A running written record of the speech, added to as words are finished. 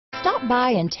Stop by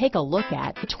and take a look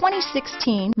at the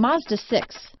 2016 Mazda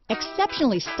 6.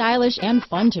 Exceptionally stylish and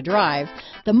fun to drive,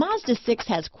 the Mazda 6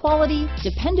 has quality,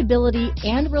 dependability,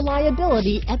 and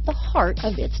reliability at the heart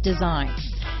of its design.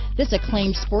 This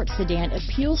acclaimed sports sedan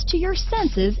appeals to your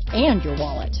senses and your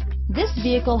wallet. This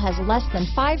vehicle has less than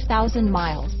 5,000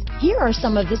 miles. Here are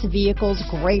some of this vehicle's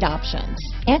great options: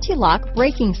 anti-lock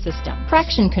braking system,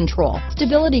 traction control,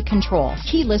 stability control,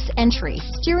 keyless entry,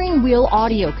 steering wheel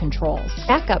audio controls,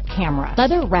 backup camera,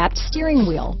 leather-wrapped steering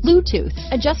wheel, Bluetooth,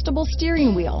 adjustable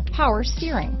steering wheel, power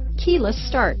steering, keyless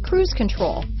start, cruise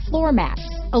control, floor mats,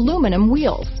 aluminum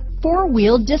wheels,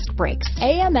 four-wheel disc brakes,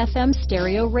 AM/FM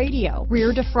stereo radio,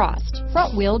 rear defrost,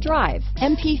 front-wheel drive,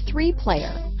 MP3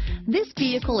 player. This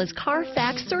vehicle is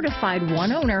Carfax certified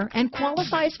one owner and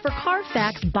qualifies for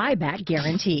Carfax buyback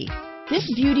guarantee.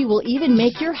 This beauty will even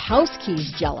make your house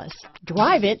keys jealous.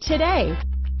 Drive it today.